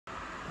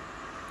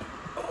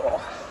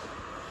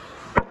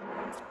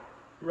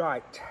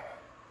Right.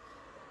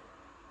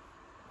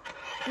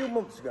 A few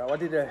months ago I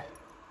did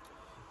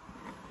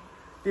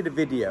a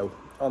video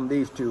on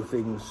these two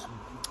things,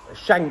 a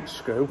shanked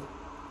screw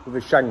with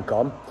a shank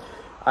on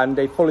and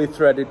a fully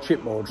threaded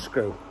chipboard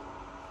screw.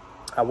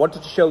 I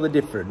wanted to show the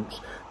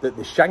difference, that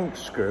the shanked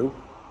screw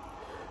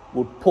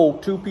would pull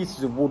two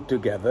pieces of wood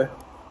together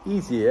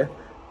easier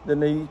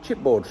than a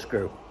chipboard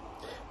screw.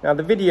 Now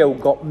the video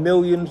got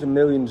millions and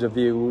millions of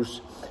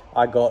views.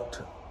 I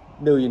got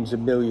millions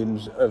and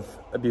millions of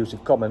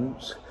abusive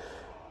comments.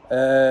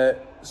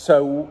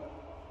 So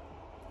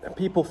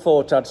people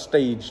thought I'd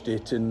staged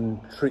it and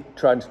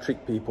trying to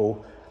trick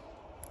people.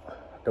 I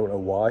don't know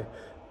why,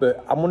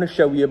 but I'm going to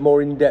show you a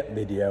more in-depth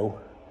video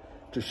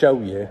to show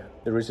you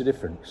there is a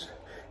difference.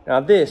 Now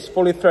this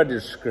fully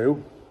threaded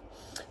screw,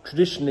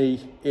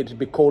 traditionally it'd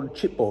be called a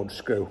chipboard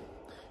screw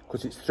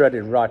because it's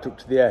threaded right up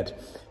to the head.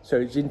 So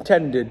it's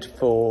intended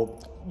for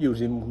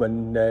using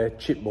when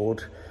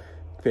chipboard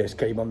first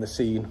came on the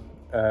scene,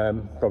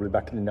 probably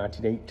back in the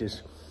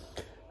 1980s.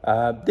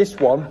 This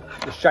one,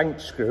 the shanked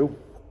screw,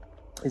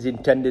 is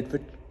intended for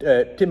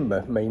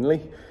timber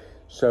mainly.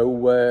 So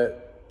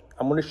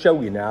I'm going to show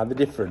you now the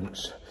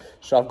difference.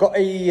 So I've got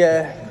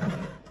a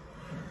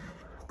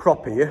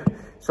prop here.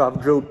 So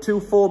I've drilled two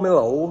 4mm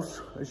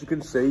holes, as you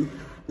can see.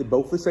 They're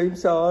both the same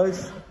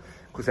size,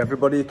 because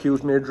everybody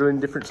accused me of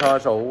drilling different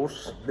size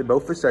holes. They're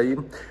both the same.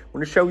 I'm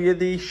going to show you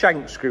the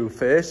shanked screw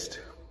first.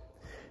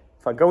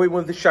 If I go in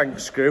with the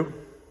shanked screw,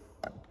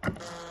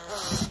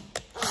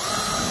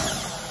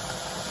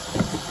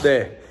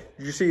 there,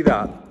 did you see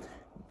that?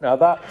 Now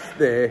that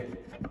there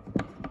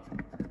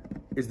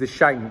is the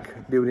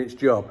shank doing its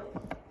job.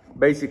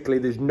 Basically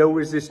there's no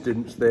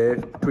resistance there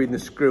between the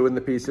screw and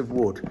the piece of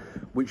wood,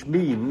 which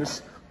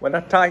means when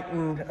I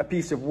tighten a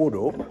piece of wood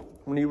up,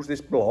 I'm going to use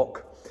this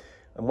block,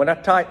 and when I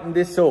tighten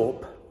this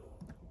up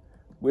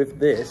with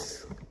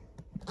this,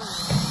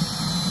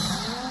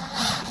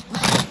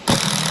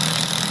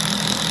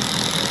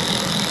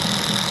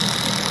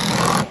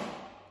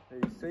 there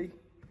you see,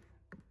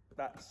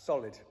 that's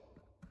solid.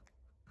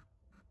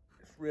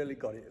 It's really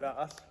got it, that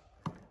has.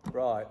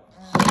 Right.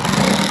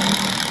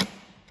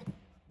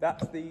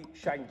 That's the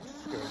shanked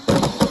screw.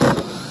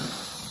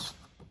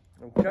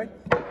 Okay.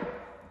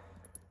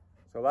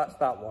 So that's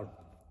that one.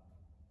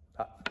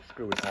 That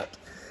screw is hot.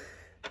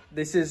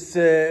 This is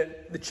the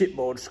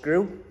chipboard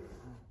screw.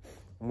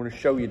 I'm going to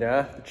show you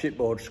now the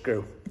chipboard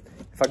screw.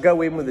 If I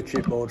go in with the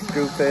chipboard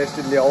screw first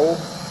in the hole,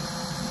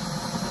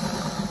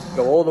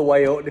 go all the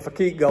way up, and if I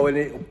keep going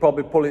it will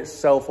probably pull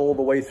itself all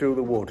the way through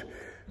the wood.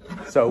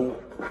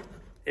 So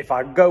if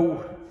I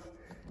go,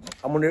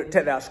 I'm going to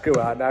take that screw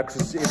out now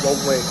because it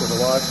won't work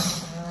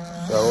otherwise.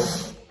 So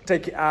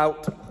take it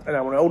out and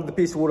I'm going to hold the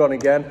piece of wood on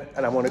again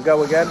and I'm going to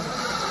go again.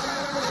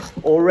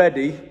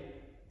 Already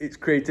it's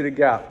created a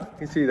gap.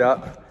 You see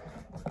that?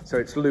 So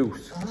it's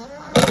loose.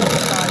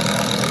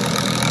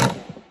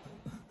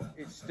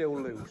 It's still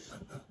loose.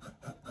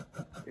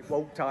 It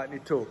won't tighten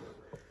it up.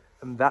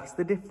 And that's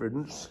the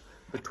difference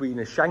between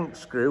a shanked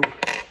screw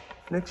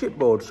and a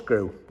chipboard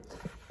screw.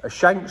 A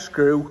shanked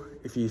screw,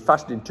 if you're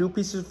fastening two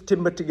pieces of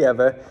timber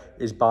together,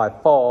 is by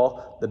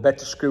far the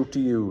better screw to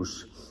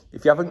use.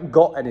 If you haven't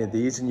got any of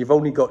these and you've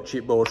only got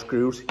chipboard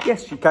screws,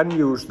 yes, you can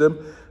use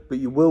them, but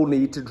you will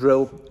need to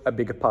drill a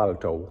bigger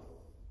pilot hole.